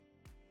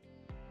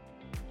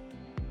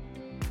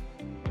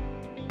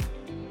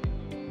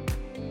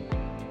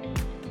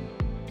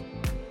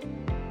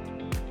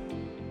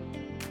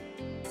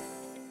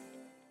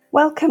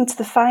Welcome to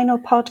the final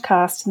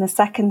podcast in the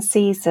second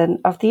season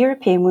of the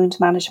European Wound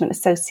Management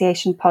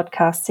Association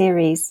podcast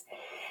series.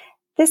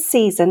 This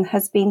season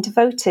has been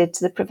devoted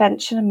to the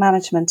prevention and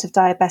management of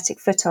diabetic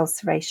foot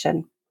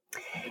ulceration.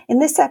 In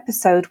this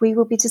episode, we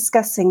will be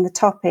discussing the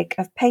topic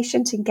of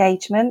patient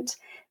engagement,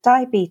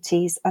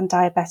 diabetes and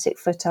diabetic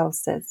foot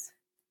ulcers.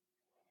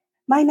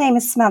 My name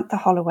is Samantha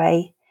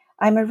Holloway.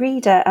 I'm a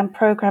reader and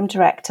programme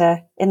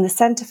director in the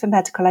Centre for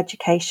Medical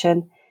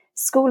Education,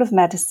 School of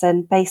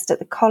Medicine based at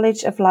the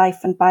College of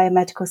Life and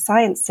Biomedical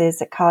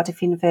Sciences at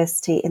Cardiff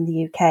University in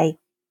the UK.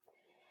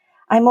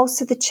 I'm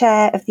also the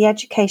chair of the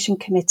Education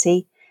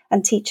Committee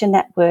and Teacher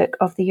Network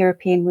of the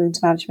European Wound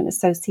Management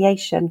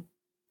Association.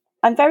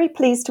 I'm very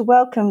pleased to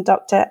welcome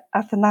Dr.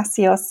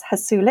 Athanasios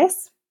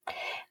Hassoulis.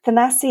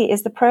 Thanasi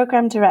is the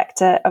Programme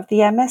Director of the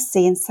MSc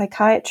in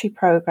Psychiatry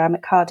programme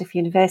at Cardiff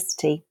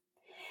University.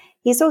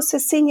 He is also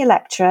a Senior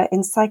Lecturer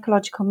in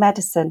Psychological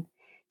Medicine,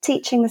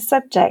 teaching the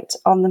subject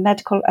on the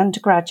medical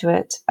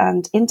undergraduate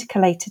and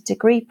intercalated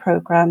degree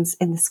programmes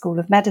in the School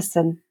of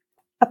Medicine.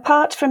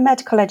 Apart from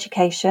medical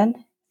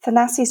education,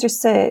 Thanasi's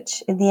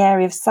research in the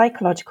area of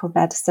psychological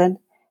medicine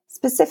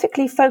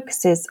specifically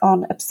focuses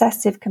on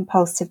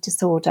obsessive-compulsive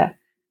disorder.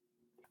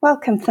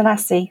 Welcome,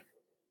 Thanasi.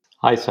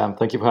 Hi, Sam.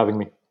 Thank you for having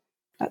me.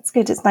 That's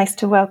good. It's nice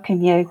to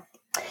welcome you.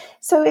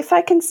 So if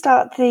I can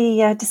start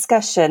the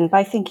discussion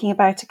by thinking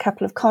about a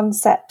couple of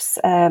concepts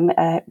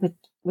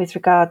with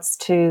regards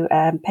to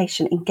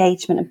patient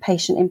engagement and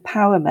patient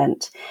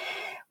empowerment.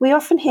 We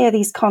often hear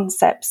these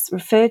concepts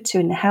referred to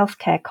in the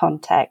healthcare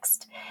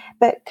context,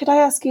 but could I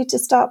ask you to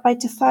start by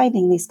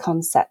defining these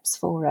concepts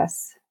for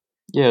us?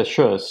 Yeah,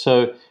 sure.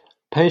 So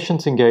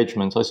patient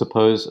engagement, I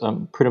suppose,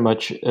 pretty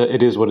much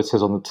it is what it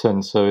says on the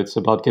tin. So it's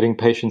about getting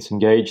patients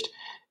engaged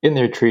in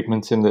their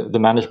treatments, in the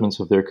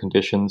management of their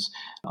conditions.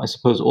 I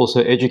suppose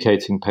also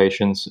educating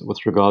patients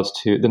with regards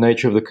to the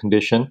nature of the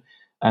condition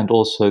and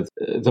also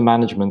the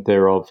management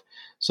thereof.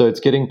 So it's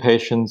getting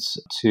patients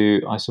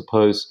to, I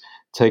suppose,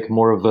 take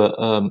more of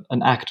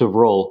an active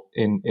role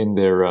in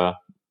their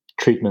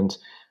treatment,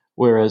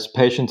 whereas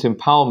patient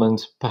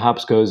empowerment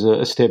perhaps goes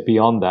a step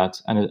beyond that,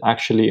 and it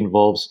actually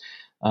involves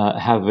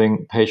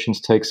having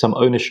patients take some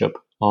ownership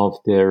of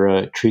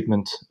their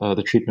treatment,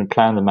 the treatment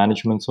plan, the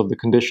management of the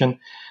condition.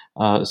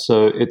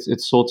 So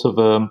it's sort of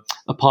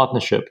a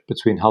partnership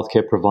between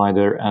healthcare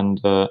provider and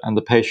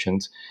the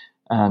patient.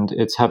 And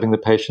it's having the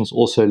patients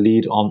also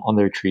lead on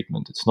their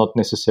treatment. It's not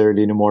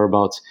necessarily anymore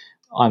about,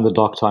 I'm the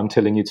doctor, I'm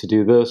telling you to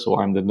do this,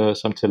 or I'm the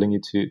nurse, I'm telling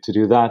you to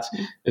do that.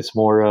 It's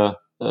more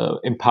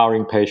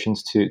empowering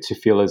patients to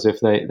feel as if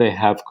they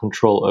have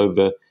control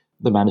over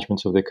the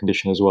management of their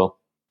condition as well.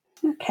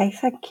 Okay,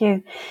 thank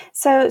you.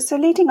 So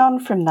leading on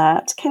from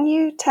that, can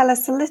you tell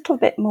us a little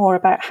bit more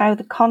about how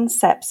the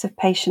concepts of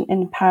patient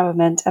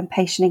empowerment and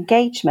patient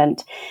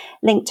engagement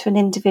link to an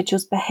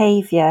individual's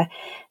behaviour,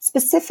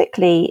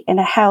 specifically in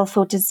a health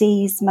or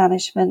disease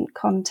management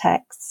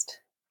context?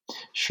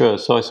 Sure.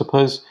 So I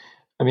suppose,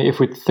 if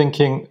we're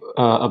thinking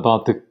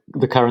about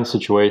the current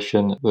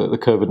situation, the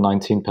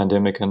COVID-19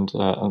 pandemic and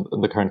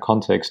the current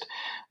context,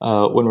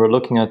 when we're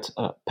looking at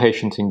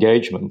patient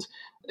engagement,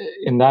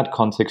 in that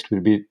context,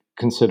 we'd be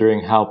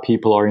considering how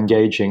people are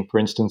engaging, for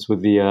instance,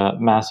 with the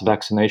mass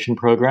vaccination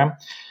program.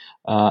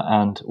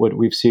 And what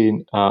we've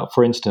seen,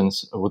 for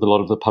instance, with a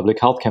lot of the public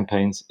health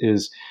campaigns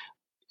is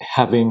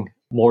having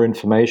more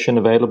information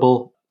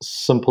available,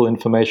 simple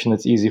information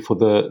that's easy for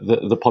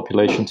the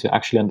population to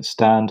actually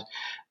understand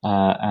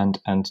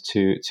and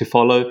to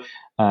follow.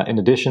 In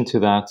addition to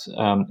that,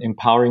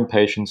 empowering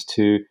patients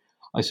to,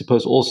 I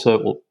suppose,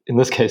 also, well, in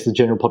this case, the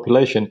general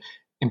population,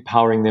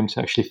 empowering them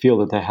to actually feel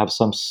that they have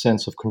some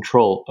sense of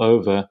control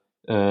over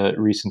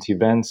recent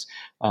events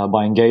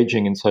by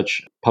engaging in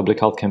such public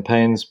health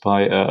campaigns,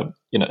 by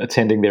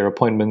attending their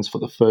appointments for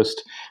the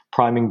first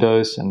priming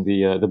dose and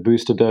the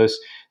booster dose.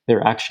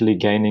 They're actually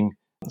gaining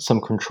some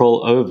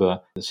control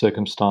over the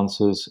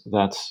circumstances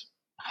that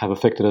have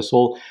affected us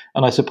all.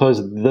 And I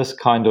suppose this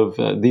kind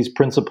of these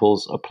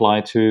principles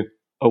apply to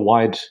a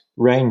wide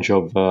range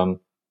of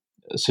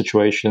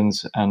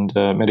situations and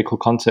medical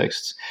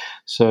contexts.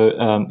 So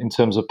in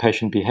terms of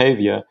patient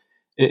behavior,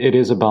 it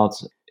is about,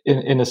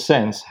 in a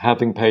sense,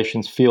 having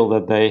patients feel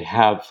that they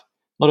have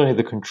not only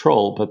the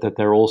control, but that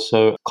they're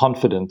also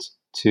confident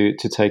to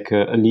take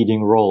a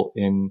leading role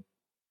in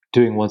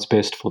doing what's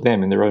best for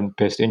them in their own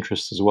best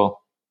interests as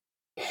well.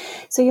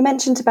 So you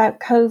mentioned about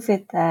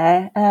COVID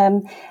there,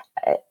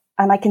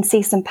 and I can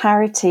see some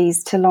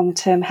parities to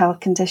long-term health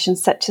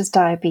conditions such as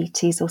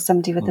diabetes or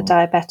somebody with a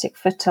diabetic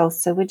foot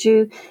ulcer.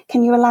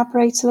 Can you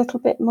elaborate a little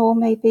bit more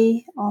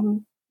maybe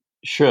on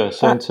Sure.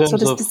 So that in terms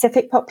sort of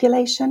specific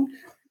population?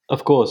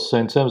 Of course. So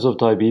in terms of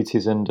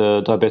diabetes and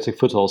diabetic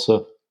foot ulcer,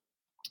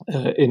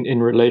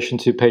 in relation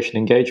to patient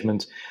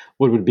engagement,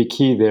 what would be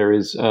key there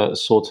is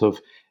sort of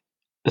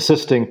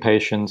assisting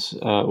patients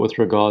with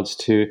regards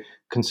to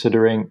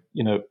considering,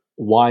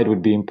 why it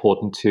would be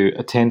important to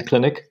attend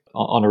clinic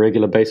on a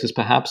regular basis,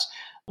 perhaps,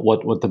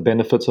 what the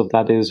benefits of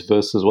that is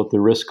versus what the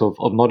risk of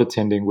not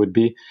attending would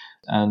be.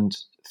 And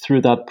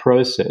through that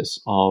process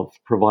of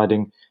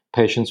providing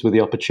patients with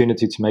the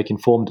opportunity to make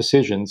informed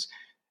decisions,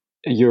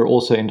 you're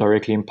also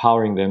indirectly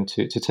empowering them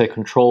to take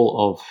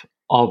control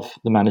of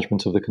the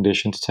management of the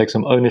condition, to take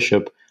some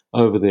ownership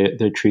over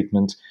their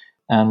treatment.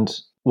 And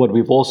what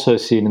we've also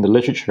seen in the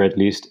literature, at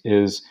least,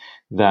 is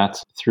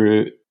that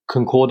through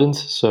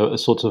concordance, so a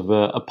sort of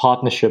a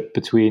partnership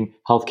between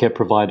healthcare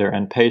provider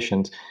and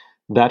patient,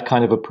 that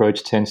kind of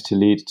approach tends to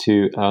lead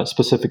to,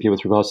 specifically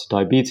with regards to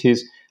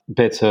diabetes,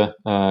 better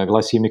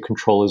glycemic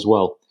control as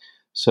well.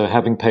 So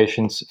having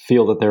patients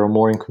feel that they are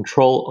more in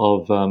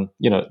control of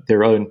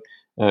their own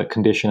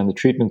condition and the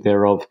treatment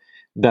thereof,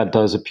 that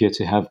does appear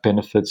to have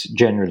benefits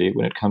generally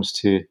when it comes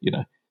to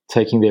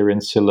taking their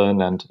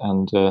insulin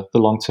and the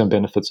long-term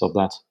benefits of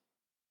that.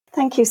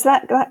 Thank you. So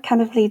that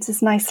kind of leads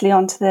us nicely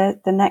on to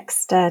the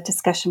next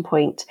discussion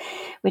point,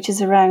 which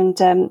is around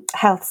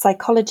health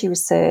psychology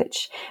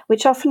research,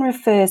 which often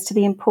refers to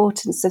the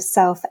importance of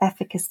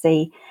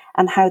self-efficacy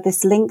and how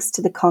this links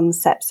to the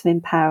concepts of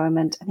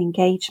empowerment and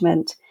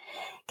engagement.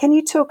 Can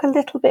you talk a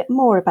little bit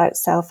more about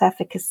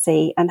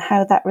self-efficacy and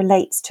how that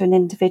relates to an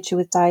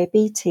individual with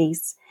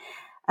diabetes?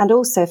 And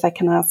also, if I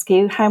can ask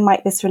you, how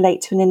might this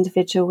relate to an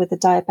individual with a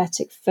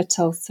diabetic foot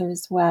ulcer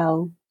as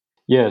well?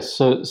 Yes,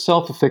 so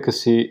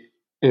self-efficacy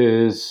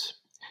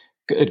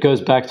it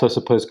goes back to, I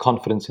suppose,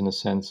 confidence in a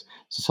sense.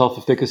 So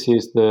self-efficacy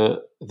is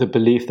the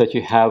belief that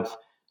you have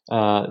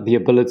the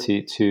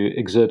ability to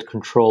exert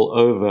control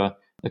over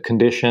a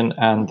condition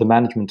and the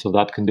management of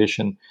that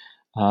condition.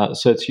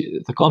 So it's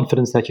the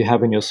confidence that you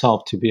have in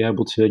yourself to be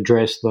able to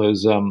address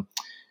those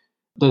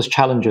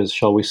challenges,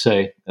 shall we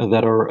say,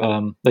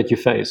 that you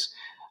face.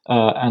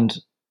 And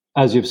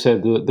as you've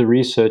said, the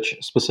research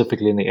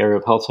specifically in the area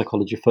of health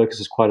psychology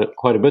focuses quite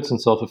a bit on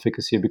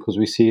self-efficacy, because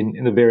we see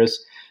in the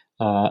various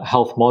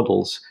health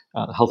models,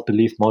 health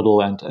belief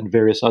model and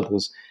various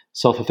others,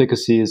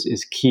 self-efficacy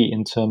is key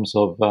in terms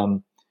of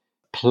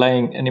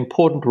playing an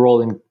important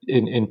role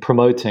in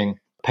promoting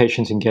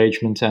patient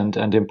engagement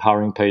and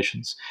empowering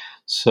patients.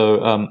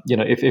 So,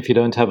 if you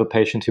don't have a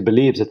patient who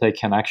believes that they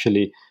can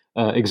actually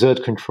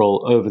exert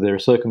control over their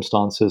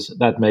circumstances,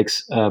 that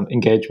makes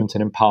engagement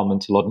and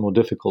empowerment a lot more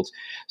difficult.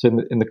 So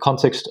in the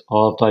context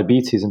of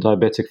diabetes and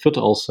diabetic foot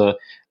ulcer,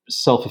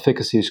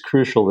 self-efficacy is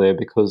crucial there,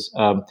 because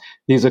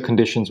these are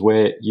conditions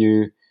where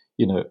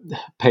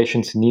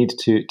patients need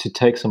to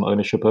take some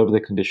ownership over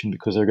their condition,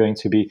 because they're going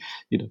to be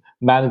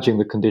managing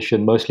the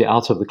condition mostly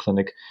out of the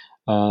clinic.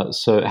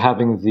 So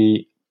having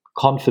the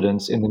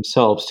confidence in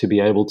themselves to be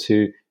able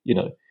to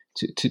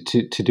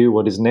to do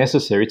what is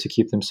necessary to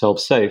keep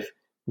themselves safe,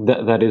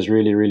 that is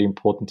really, really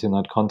important in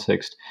that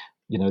context.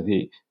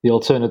 The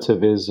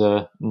alternative is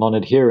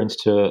non-adherence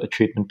to a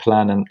treatment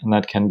plan, and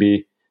that can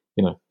be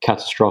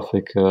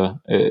catastrophic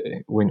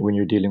when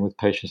you're dealing with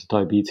patients with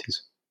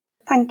diabetes.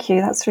 Thank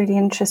you. That's really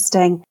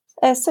interesting.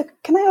 So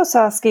can I also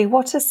ask you,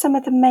 what are some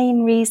of the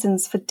main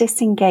reasons for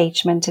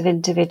disengagement of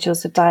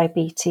individuals with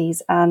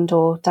diabetes and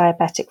or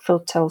diabetic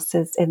foot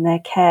ulcers in their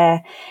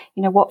care?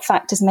 What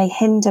factors may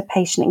hinder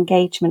patient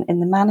engagement in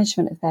the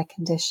management of their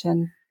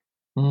condition?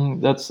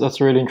 That's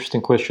a really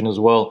interesting question as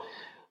well.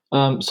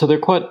 So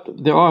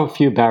there are a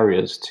few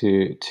barriers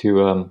to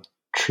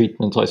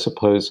treatment, I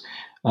suppose,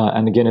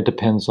 and again, it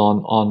depends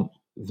on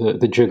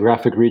the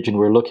geographic region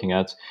we're looking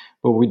at.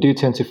 But what we do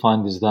tend to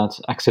find is that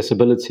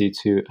accessibility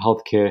to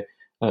healthcare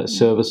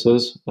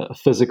services, a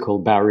physical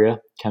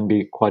barrier can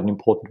be quite an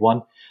important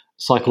one.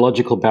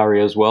 Psychological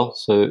barrier as well.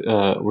 So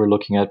we're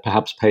looking at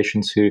perhaps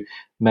patients who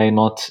may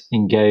not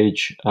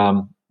engage,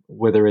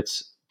 whether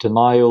it's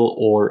denial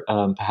or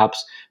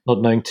perhaps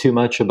not knowing too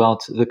much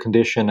about the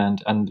condition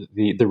and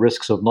the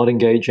risks of not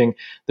engaging.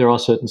 There are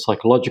certain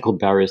psychological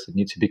barriers that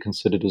need to be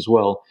considered as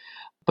well.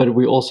 But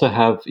we also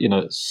have,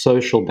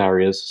 social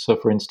barriers. So,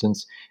 for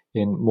instance,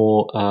 in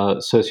more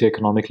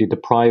socioeconomically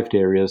deprived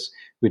areas,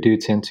 we do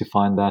tend to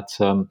find that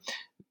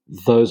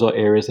those are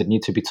areas that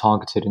need to be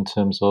targeted in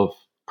terms of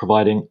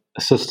providing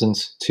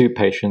assistance to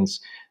patients,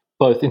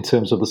 both in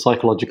terms of the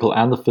psychological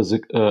and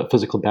the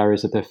physical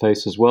barriers that they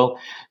face as well.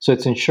 So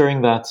it's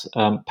ensuring that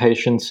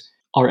patients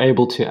are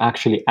able to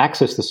actually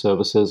access the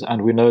services.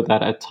 And we know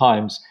that at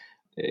times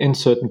in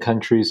certain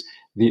countries,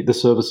 the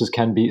services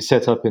can be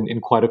set up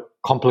in quite a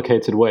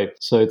complicated way.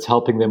 So it's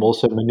helping them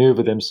also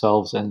maneuver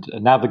themselves and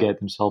navigate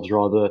themselves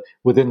rather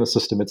within the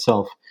system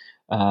itself.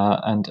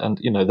 And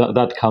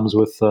that comes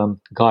with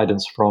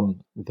guidance from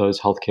those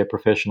healthcare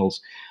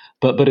professionals.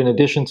 But in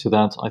addition to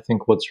that, I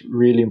think what's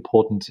really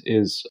important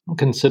is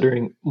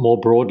considering more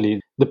broadly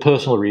the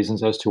personal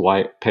reasons as to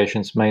why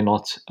patients may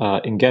not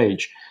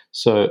engage.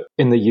 So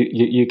in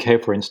the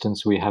UK, for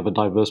instance, we have a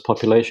diverse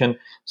population.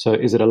 So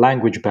is it a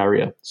language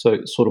barrier? So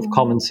sort of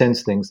common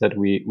sense things that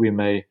we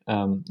may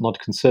not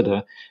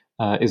consider.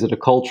 Is it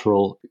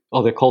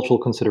are there cultural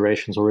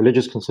considerations or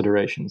religious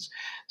considerations?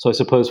 So I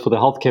suppose for the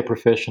healthcare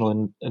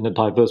professional in a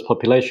diverse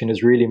population,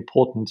 is really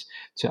important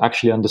to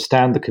actually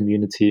understand the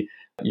community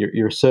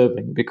you're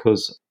serving,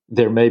 because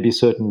there may be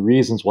certain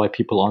reasons why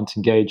people aren't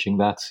engaging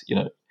that,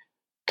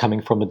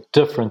 coming from a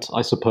different,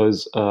 I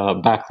suppose,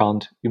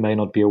 background you may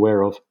not be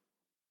aware of.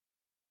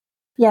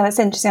 Yeah, that's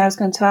interesting. I was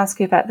going to ask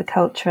you about the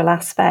cultural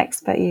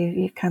aspects, but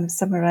you've kind of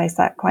summarised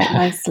that quite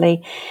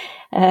nicely.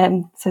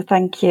 So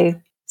thank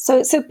you.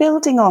 So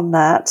building on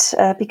that,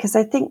 because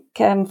I think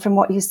from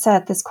what you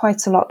said, there's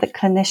quite a lot that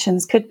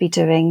clinicians could be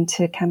doing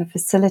to kind of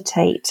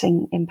facilitate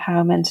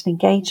empowerment and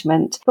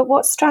engagement. But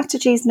what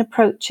strategies and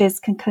approaches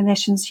can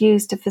clinicians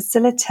use to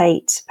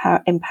facilitate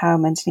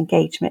empowerment and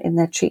engagement in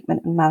their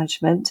treatment and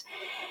management?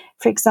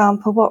 For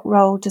example, what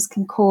role does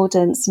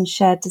concordance and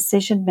shared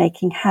decision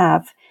making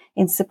have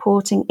in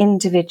supporting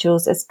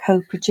individuals as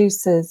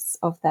co-producers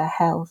of their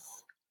health?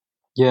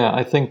 Yeah,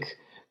 I think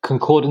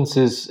concordance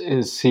is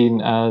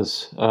seen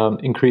as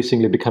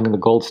increasingly becoming the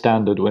gold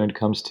standard when it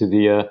comes to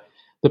the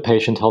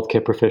patient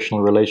healthcare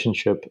professional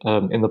relationship.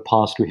 In the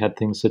past, we had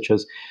things such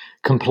as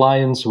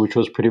compliance, which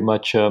was pretty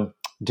much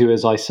do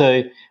as I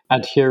say;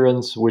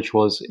 adherence, which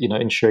was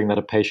ensuring that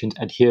a patient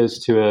adheres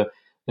to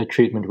a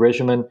treatment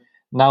regimen.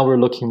 Now we're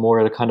looking more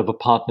at a kind of a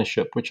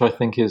partnership, which I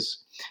think is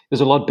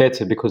a lot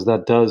better because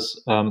that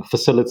does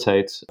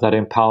facilitate that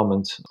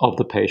empowerment of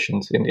the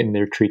patient in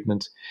their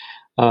treatment.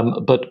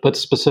 But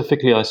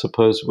specifically, I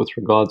suppose, with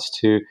regards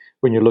to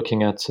when you're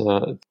looking at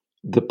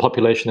the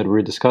population that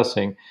we're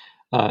discussing,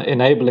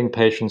 enabling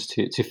patients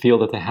to feel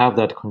that they have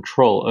that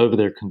control over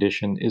their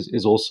condition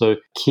is also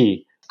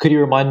key. Could you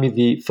remind me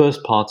the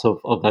first part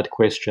of that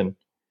question?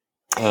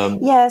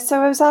 Yeah,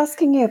 so I was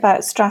asking you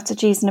about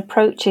strategies and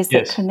approaches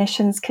that Yes.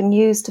 clinicians can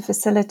use to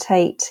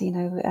facilitate,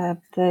 the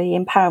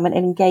empowerment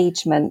and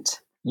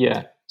engagement.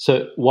 Yeah.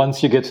 So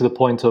once you get to the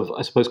point of,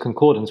 I suppose,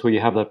 concordance, where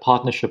you have that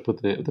partnership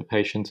with the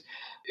patient,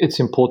 it's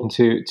important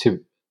to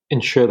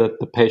ensure that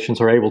the patients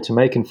are able to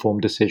make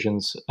informed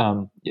decisions,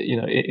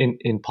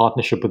 in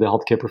partnership with the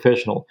healthcare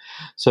professional.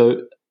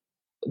 So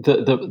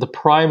the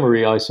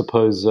primary, I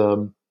suppose,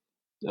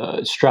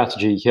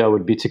 strategy here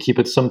would be to keep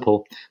it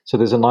simple. So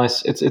there's a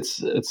nice, it's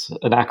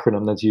an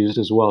acronym that's used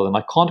as well, and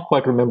I can't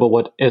quite remember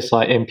what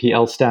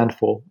SIMPL stand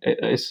for,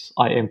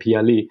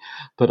 SIMPLE,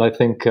 but I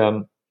think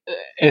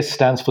S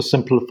stands for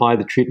simplify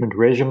the treatment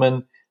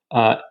regimen.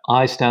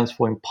 I stands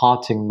for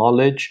imparting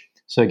knowledge.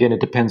 So again, it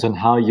depends on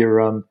how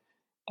you're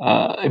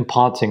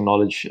imparting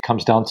knowledge. It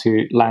comes down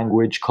to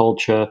language,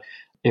 culture.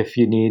 If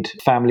you need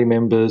family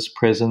members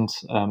present,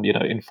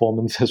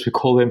 informants as we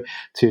call them,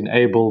 to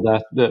enable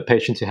that the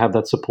patient to have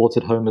that support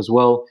at home as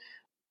well.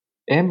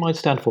 M might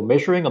stand for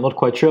measuring. I'm not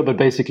quite sure, but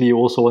basically, you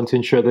also want to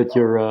ensure that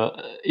you're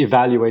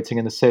evaluating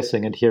and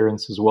assessing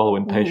adherence as well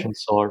when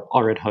patients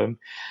are at home.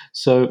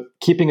 So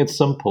keeping it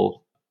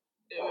simple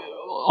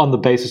on the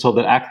basis of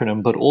that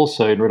acronym, but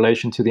also in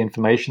relation to the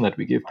information that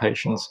we give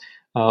patients.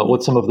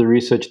 What some of the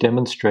research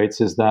demonstrates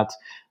is that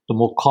the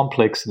more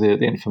complex the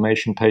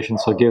information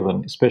patients are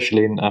given,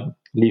 especially in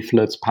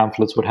leaflets,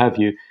 pamphlets, what have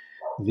you,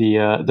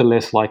 the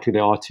less likely they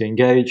are to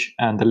engage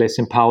and the less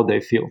empowered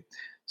they feel.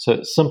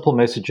 So simple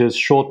messages,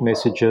 short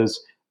messages,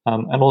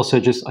 and also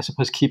just, I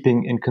suppose,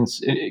 keeping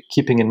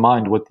in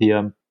mind what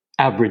the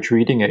average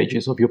reading age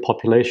is of your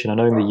population. I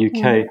know in the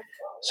UK,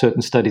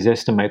 certain studies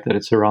estimate that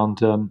it's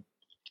around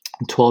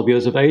 12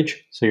 years of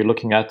age. So you're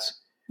looking at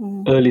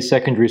early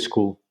secondary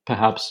school,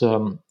 perhaps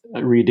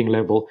reading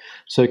level.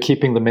 So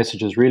keeping the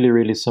messages really,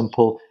 really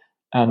simple.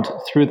 And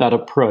through that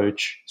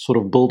approach, sort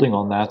of building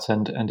on that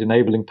and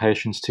enabling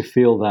patients to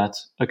feel that,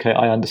 okay,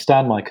 I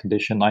understand my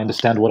condition. I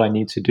understand what I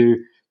need to do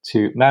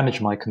to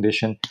manage my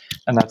condition.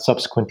 And that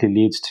subsequently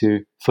leads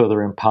to further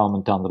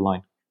empowerment down the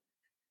line.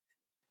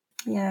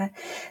 Yeah.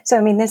 So,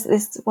 I mean,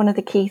 this one of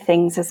the key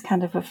things as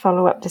kind of a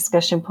follow-up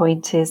discussion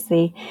point is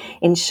the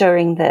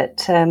ensuring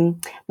that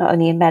not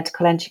only in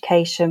medical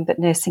education, but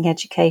nursing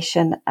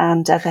education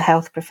and other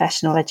health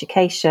professional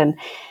education,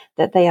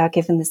 that they are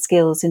given the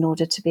skills in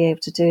order to be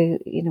able to do,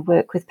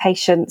 work with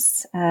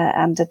patients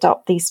and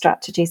adopt these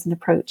strategies and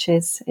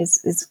approaches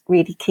is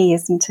really key,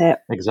 isn't it?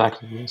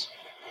 Exactly, yes.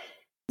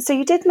 So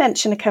you did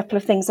mention a couple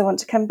of things I want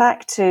to come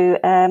back to.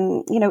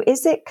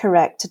 Is it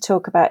correct to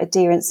talk about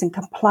adherence and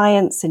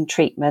compliance in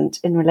treatment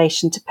in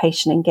relation to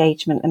patient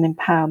engagement and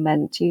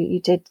empowerment? You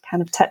did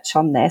kind of touch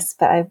on this,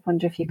 but I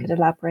wonder if you could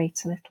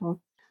elaborate a little.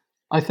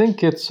 I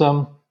think it's,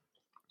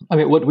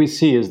 what we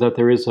see is that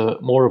there is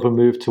more of a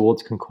move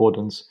towards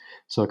concordance,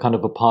 so kind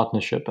of a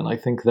partnership. And I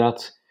think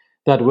that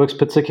works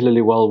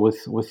particularly well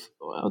with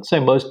I would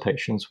say most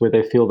patients, where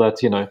they feel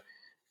that,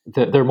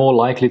 they're more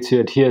likely to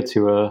adhere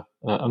to a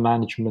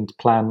management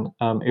plan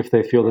if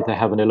they feel that they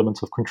have an element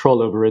of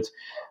control over it.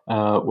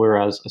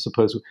 Whereas I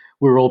suppose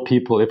we're all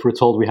people. If we're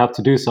told we have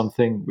to do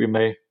something, we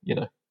may,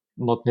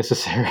 not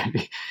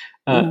necessarily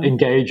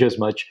engage as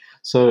much.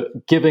 So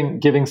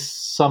giving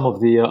some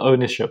of the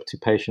ownership to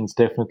patients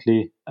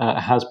definitely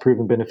has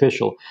proven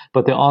beneficial.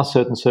 But there are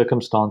certain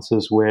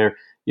circumstances where,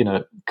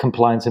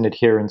 compliance and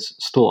adherence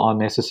still are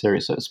necessary.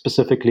 So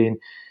specifically in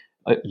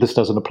this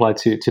doesn't apply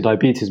to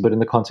diabetes, but in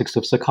the context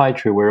of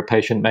psychiatry, where a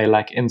patient may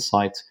lack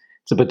insight,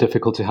 it's a bit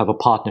difficult to have a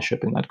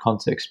partnership in that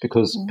context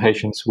because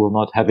patients will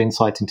not have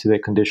insight into their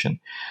condition.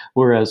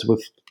 Whereas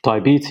with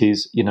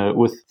diabetes,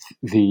 with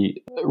the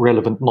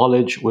relevant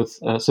knowledge, with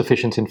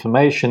sufficient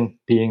information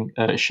being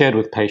shared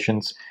with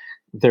patients,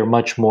 they're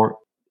much more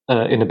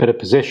in a better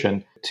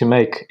position to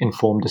make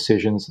informed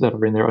decisions that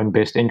are in their own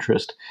best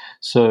interest.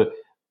 So,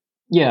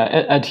 yeah,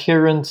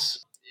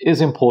 adherence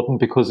is important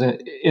because,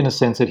 in a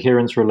sense,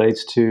 adherence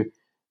relates to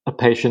a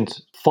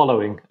patient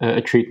following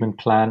a treatment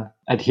plan,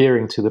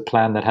 adhering to the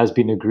plan that has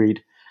been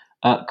agreed.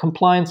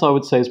 Compliance, I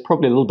would say, is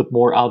probably a little bit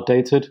more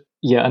outdated.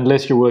 Yeah,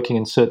 unless you're working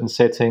in certain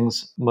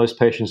settings, most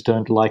patients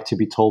don't like to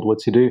be told what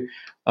to do,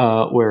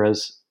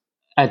 whereas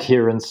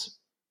adherence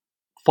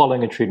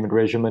following a treatment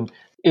regimen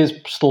is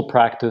still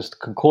practiced.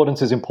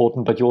 Concordance is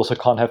important, but you also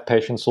can't have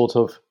patients sort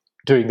of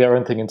doing their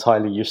own thing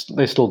entirely.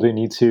 They still do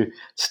need to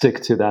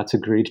stick to that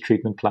agreed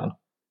treatment plan.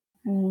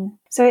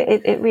 So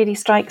it really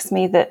strikes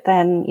me that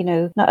then,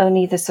 not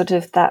only the sort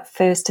of that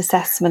first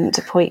assessment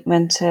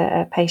appointment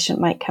a patient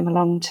might come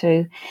along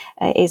to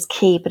is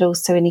key, but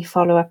also any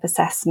follow-up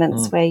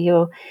assessments where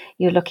you're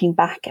looking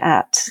back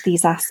at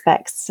these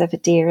aspects of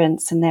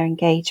adherence and their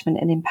engagement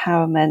and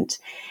empowerment,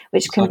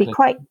 which can be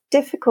quite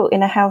difficult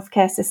in a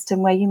healthcare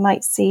system where you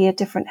might see a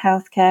different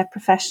healthcare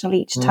professional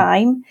each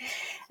time.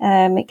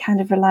 It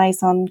kind of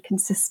relies on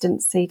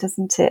consistency,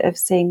 doesn't it, of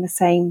seeing the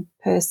same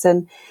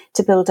person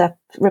to build up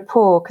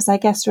rapport, because I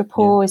guess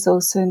rapport is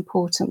also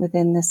important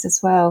within this as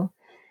well.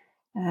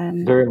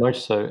 Very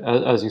much so.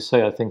 As you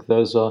say, I think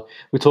those are.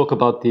 We talk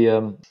about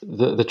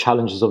the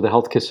challenges of the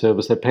healthcare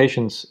service that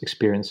patients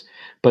experience,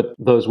 but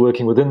those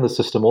working within the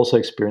system also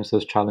experience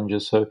those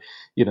challenges. So,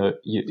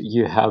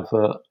 you have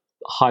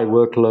high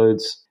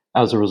workloads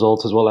as a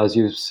result, as well as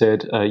you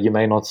said. You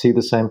may not see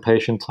the same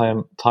patient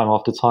time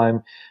after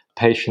time.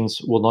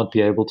 Patients will not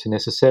be able to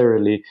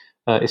necessarily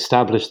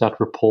establish that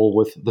rapport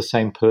with the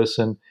same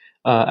person,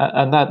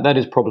 and that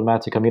is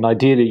problematic. I mean,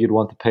 ideally, you'd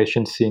want the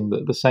patient seeing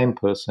the same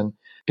person,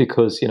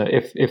 because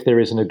if there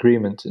is an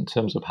agreement in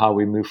terms of how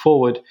we move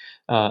forward,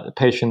 the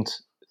patient,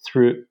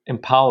 through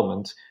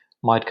empowerment,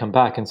 might come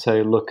back and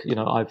say, look,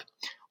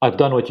 I've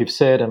done what you've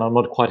said, and I'm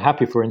not quite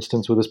happy, for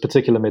instance, with this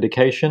particular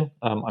medication.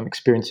 I'm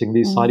experiencing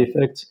these side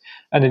effects,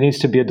 and there needs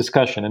to be a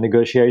discussion, a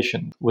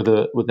negotiation with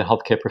the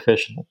healthcare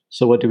professional.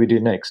 So what do we do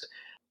next?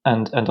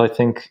 And I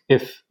think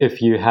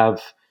if you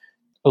have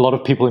a lot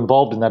of people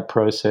involved in that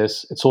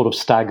process, it sort of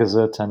staggers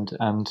it,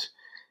 and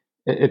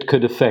it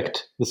could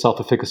affect the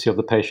self-efficacy of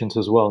the patient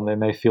as well. And they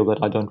may feel that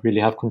I don't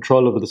really have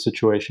control over the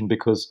situation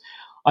because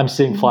I'm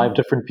seeing 5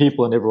 different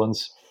people and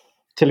everyone's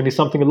telling me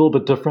something a little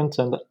bit different.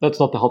 And that's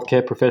not the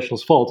healthcare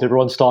professional's fault.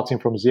 Everyone's starting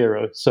from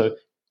zero. So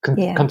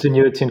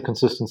continuity and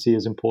consistency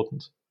is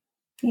important.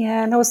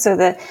 Yeah, and also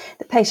the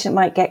patient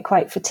might get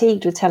quite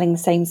fatigued with telling the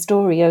same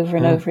story over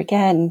and over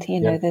again.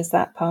 There's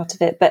that part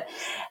of it. But,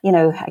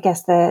 I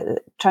guess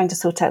trying to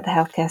sort out the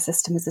healthcare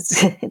system is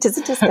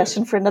a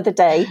discussion for another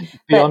day.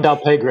 Beyond our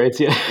pay grades,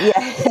 Yeah.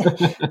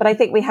 But I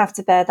think we have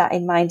to bear that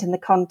in mind in the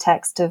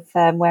context of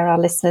where our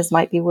listeners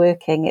might be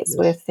working. It's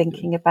worth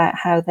thinking about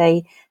how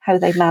they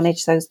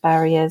manage those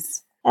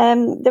barriers.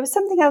 There was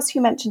something else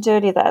you mentioned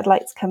earlier that I'd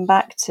like to come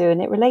back to,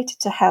 and it related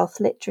to health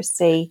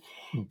literacy.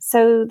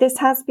 So this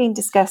has been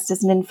discussed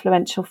as an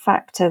influential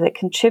factor that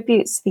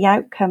contributes to the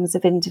outcomes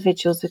of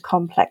individuals with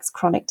complex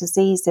chronic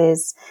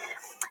diseases.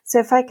 So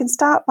if I can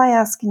start by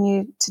asking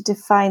you to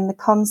define the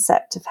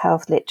concept of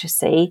health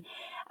literacy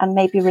and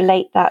maybe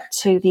relate that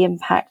to the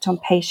impact on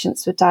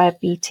patients with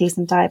diabetes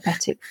and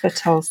diabetic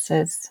foot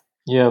ulcers.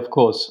 Yeah, of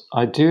course.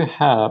 I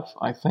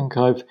think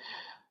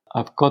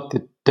I've got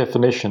the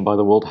definition by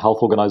the World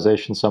Health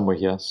Organization somewhere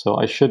here, so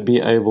I should be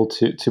able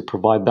to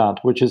provide that,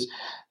 which is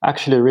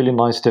actually a really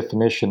nice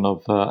definition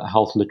of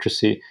health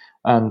literacy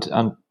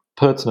and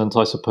pertinent,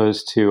 I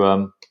suppose,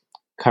 to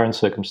current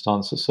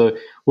circumstances. So,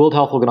 World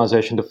Health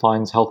Organization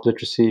defines health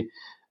literacy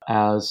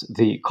as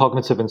the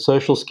cognitive and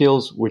social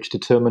skills which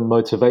determine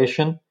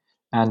motivation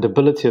and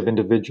ability of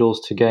individuals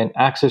to gain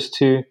access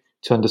to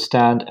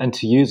understand, and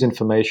to use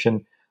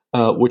information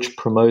which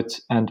promote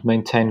and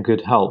maintain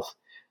good health.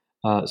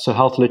 So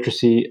health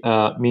literacy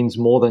means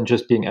more than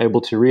just being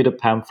able to read a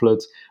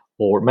pamphlet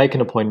or make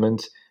an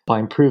appointment. By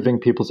improving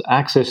people's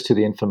access to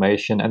the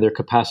information and their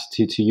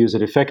capacity to use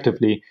it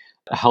effectively,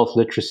 health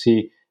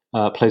literacy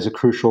plays a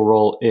crucial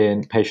role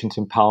in patient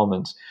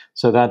empowerment.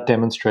 So that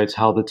demonstrates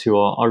how the two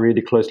are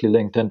really closely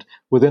linked. And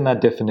within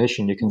that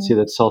definition, you can see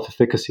that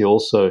self-efficacy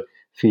also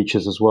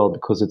features as well,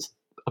 because it's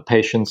a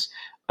patient's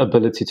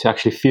ability to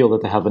actually feel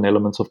that they have an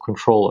element of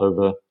control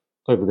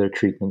over their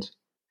treatment.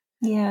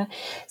 Yeah.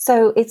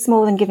 So it's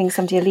more than giving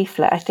somebody a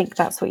leaflet. I think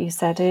that's what you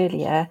said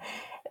earlier.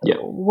 Yeah.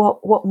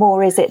 What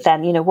more is it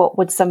then? What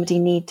would somebody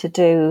need to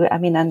do? I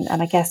mean, and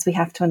I guess we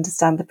have to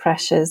understand the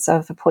pressures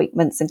of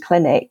appointments and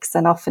clinics,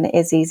 and often it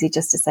is easy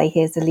just to say,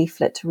 here's a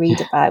leaflet to read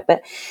about.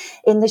 But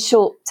in the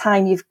short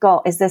time you've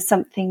got, is there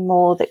something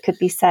more that could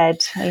be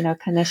said, a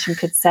clinician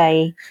could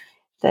say,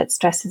 that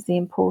stresses the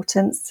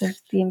importance of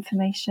the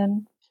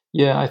information?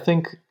 Yeah, I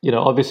think,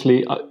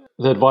 obviously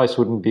the advice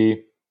wouldn't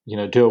be,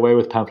 do away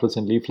with pamphlets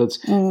and leaflets.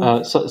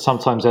 So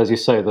sometimes, as you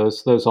say,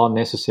 those are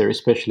necessary,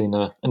 especially in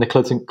a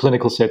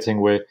clinical setting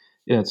where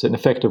it's an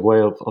effective way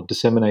of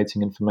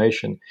disseminating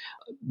information.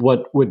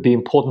 What would be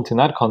important in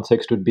that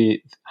context would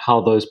be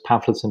how those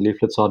pamphlets and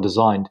leaflets are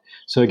designed.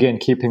 So again,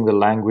 keeping the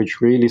language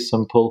really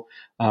simple.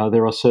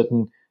 There are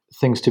certain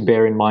things to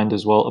bear in mind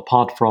as well,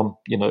 apart from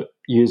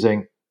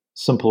using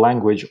simple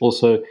language.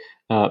 Also,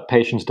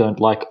 patients don't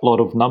like a lot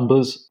of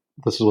numbers.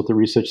 This is what the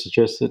research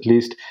suggests, at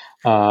least.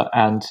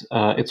 And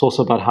it's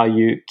also about how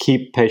you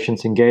keep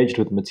patients engaged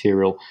with the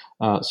material.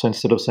 So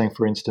instead of saying,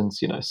 for instance,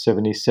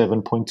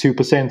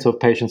 77.2% of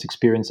patients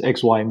experience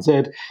X, Y, and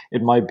Z,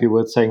 it might be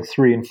worth saying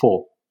 3 and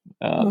 4.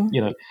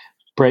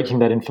 Breaking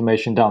that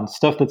information down.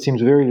 Stuff that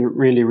seems very,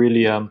 really,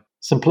 really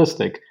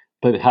simplistic,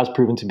 but it has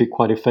proven to be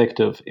quite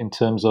effective in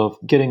terms of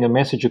getting a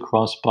message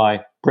across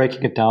by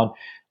breaking it down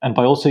and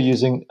by also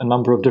using a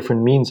number of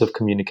different means of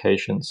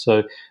communication.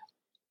 So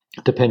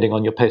depending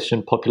on your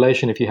patient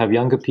population, if you have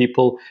younger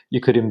people,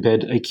 you could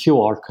embed a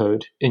QR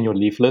code in your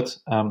leaflet.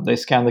 They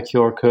scan the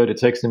QR code, it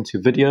takes them to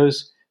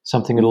videos,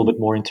 something a little bit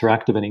more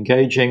interactive and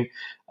engaging.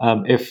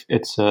 If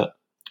it's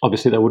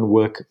obviously that wouldn't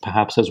work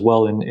perhaps as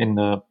well in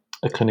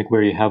a clinic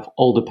where you have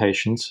older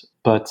patients,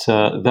 but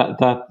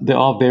that there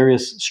are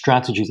various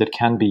strategies that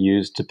can be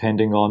used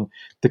depending on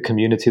the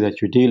community that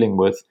you're dealing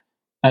with.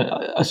 And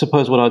I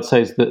suppose what I'd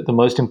say is that the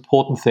most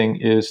important thing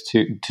is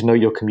to know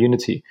your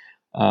community.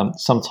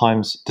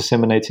 Sometimes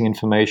disseminating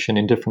information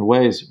in different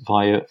ways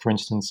via, for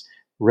instance,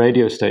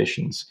 radio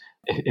stations,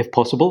 if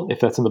possible, if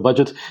that's in the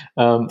budget,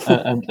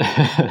 and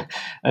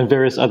and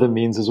various other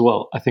means as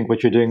well. I think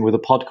what you're doing with a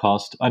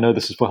podcast, I know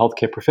this is for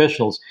healthcare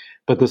professionals,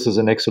 but this is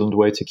an excellent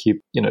way to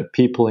keep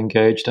people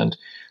engaged, and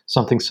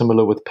something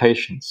similar with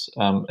patients.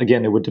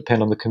 Again, it would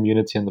depend on the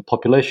community and the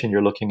population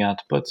you're looking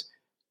at, but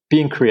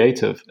being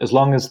creative, as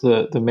long as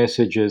the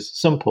message is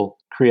simple,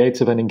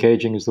 creative and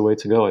engaging is the way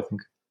to go, I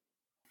think.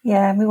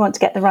 Yeah, and we want to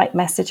get the right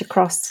message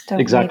across, don't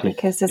Exactly. we?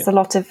 Because there's a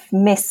lot of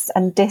mis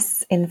and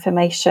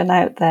disinformation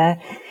out there.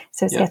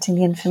 So it's getting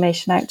the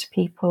information out to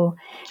people.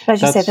 But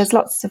as you say, there's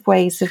lots of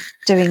ways of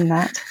doing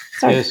that.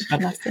 Sorry, yes,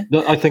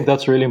 I think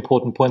that's a really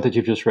important point that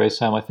you've just raised,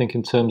 Sam. I think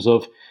in terms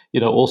of,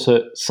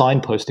 also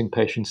signposting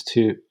patients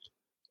to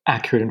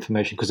accurate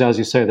information, because as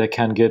you say, they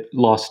can get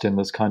lost in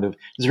this kind of,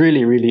 it's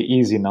really, really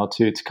easy now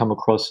to come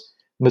across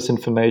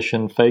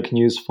misinformation, fake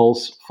news,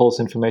 false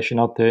information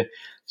out there.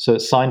 So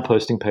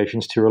signposting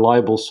patients to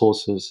reliable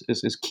sources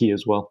is key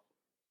as well.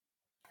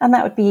 And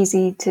that would be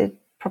easy to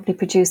probably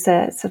produce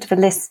a sort of a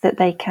list that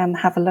they can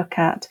have a look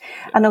at,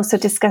 and also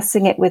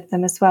discussing it with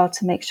them as well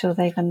to make sure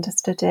they've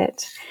understood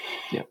it.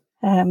 Yeah.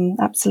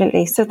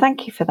 Absolutely. So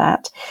thank you for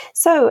that.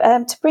 So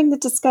to bring the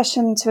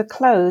discussion to a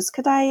close,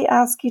 could I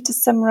ask you to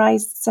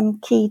summarise some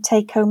key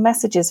take-home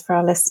messages for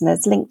our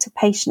listeners linked to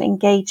patient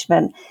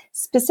engagement,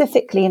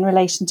 specifically in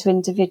relation to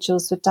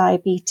individuals with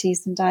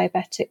diabetes and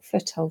diabetic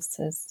foot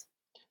ulcers?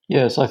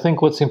 Yes, I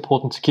think what's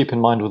important to keep in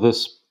mind with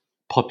this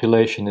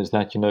population is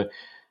that,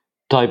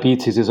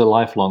 diabetes is a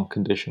lifelong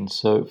condition.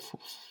 So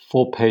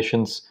for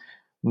patients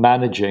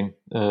managing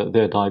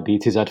their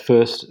diabetes, at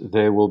first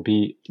there will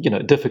be,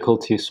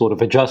 difficulty sort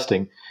of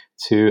adjusting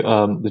to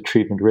the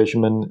treatment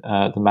regimen,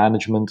 the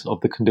management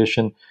of the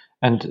condition,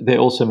 and there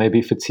also may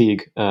be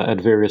fatigue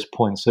at various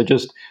points. So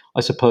just, I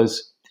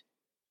suppose,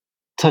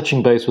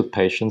 touching base with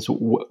patients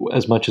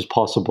as much as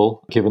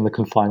possible, given the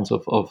confines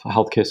of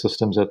healthcare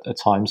systems at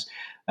times,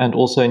 and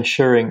also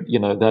ensuring,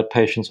 that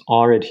patients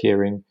are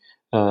adhering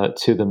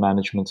to the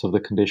management of the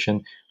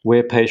condition.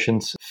 Where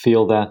patients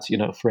feel that,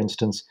 for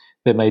instance,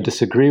 they may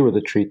disagree with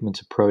the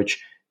treatment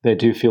approach, they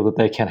do feel that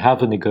they can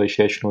have a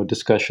negotiation or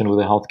discussion with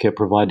a healthcare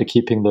provider,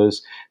 keeping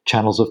those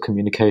channels of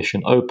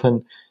communication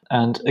open.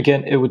 And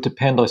again, it would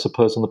depend, I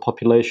suppose, on the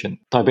population.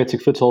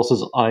 Diabetic foot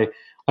ulcers,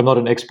 I'm not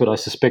an expert. I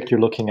suspect you're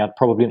looking at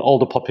probably an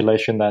older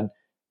population than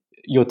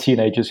your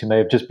teenagers who may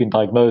have just been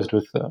diagnosed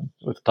with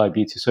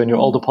diabetes. So in your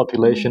older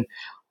population,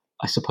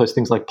 I suppose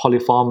things like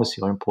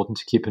polypharmacy are important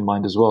to keep in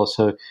mind as well.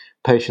 So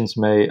patients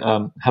may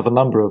have a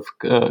number of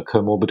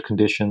comorbid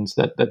conditions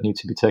that need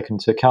to be taken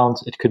into account.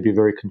 It could be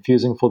very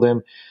confusing for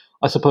them.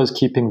 I suppose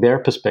keeping their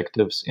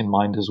perspectives in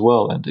mind as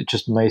well. And it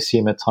just may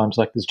seem at times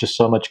like there's just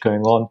so much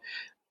going on.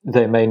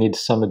 They may need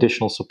some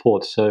additional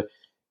support. So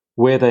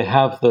where they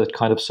have the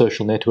kind of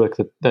social network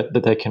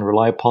that they can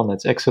rely upon,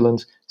 that's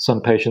excellent.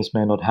 Some patients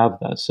may not have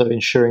that. So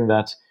ensuring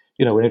that,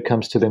 when it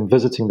comes to them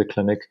visiting the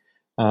clinic,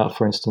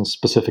 for instance,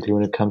 specifically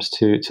when it comes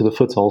to the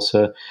foot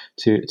ulcer,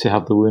 to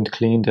have the wound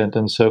cleaned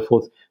and so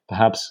forth,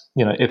 perhaps,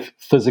 if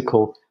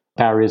physical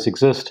barriers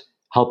exist,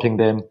 helping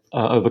them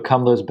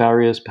overcome those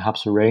barriers,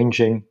 perhaps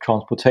arranging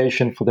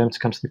transportation for them to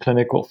come to the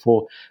clinic or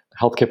for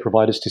healthcare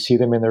providers to see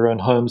them in their own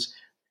homes.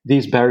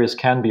 These barriers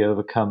can be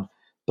overcome.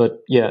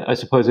 But yeah, I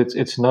suppose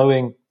it's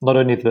knowing not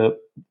only the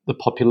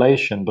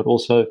population, but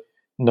also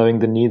knowing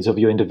the needs of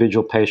your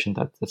individual patient.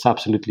 That's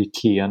absolutely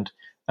key. And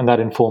that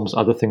informs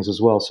other things as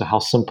well. So how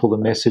simple the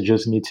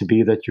messages need to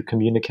be that you're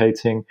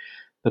communicating,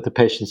 that the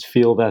patients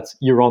feel that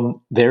you're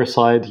on their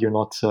side. You're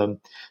not sort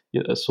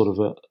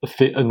of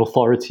an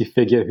authority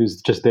figure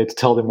who's just there to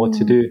tell them what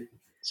to do.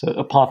 So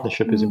a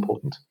partnership is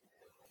important.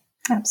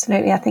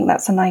 Absolutely. I think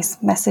that's a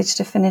nice message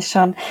to finish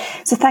on.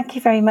 So thank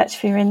you very much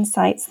for your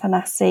insights,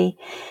 Thanasi.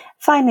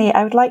 Finally,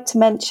 I would like to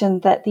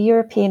mention that the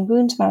European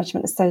Wound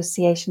Management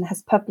Association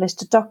has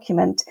published a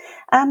document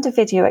and a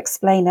video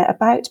explainer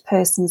about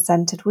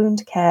person-centred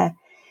wound care.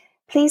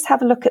 Please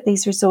have a look at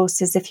these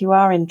resources if you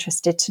are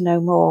interested to know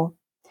more.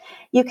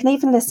 You can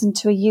even listen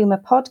to a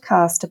EWMA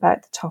podcast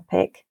about the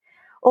topic.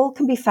 All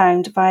can be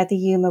found via the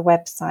EWMA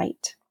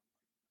website.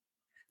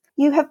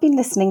 You have been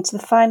listening to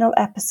the final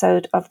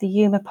episode of the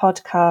EWMA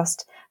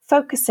podcast,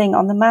 focusing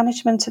on the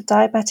management of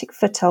diabetic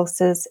foot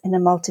ulcers in a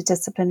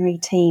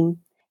multidisciplinary team.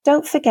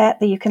 Don't forget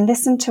that you can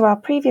listen to our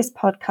previous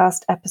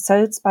podcast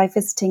episodes by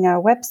visiting our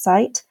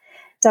website,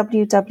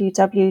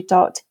 www.ewma.org.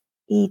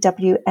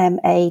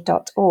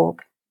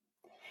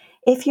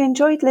 If you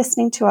enjoyed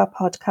listening to our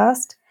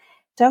podcast,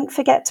 don't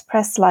forget to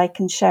press like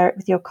and share it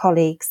with your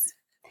colleagues.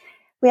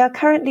 We are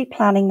currently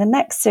planning the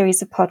next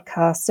series of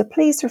podcasts, so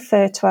please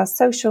refer to our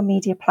social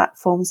media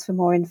platforms for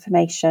more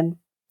information.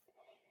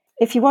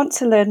 If you want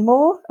to learn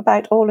more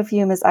about all of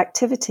EWMA's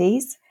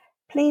activities,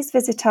 please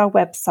visit our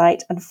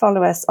website and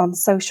follow us on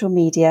social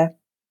media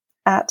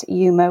at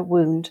EWMA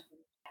Wound.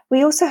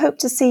 We also hope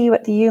to see you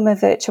at the EWMA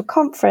Virtual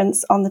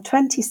Conference on the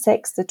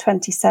 26th to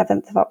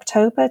 27th of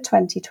October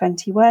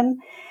 2021,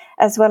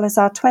 as well as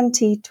our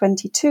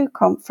 2022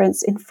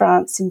 conference in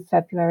France in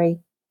February.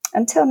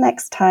 Until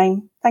next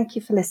time, thank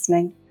you for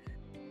listening.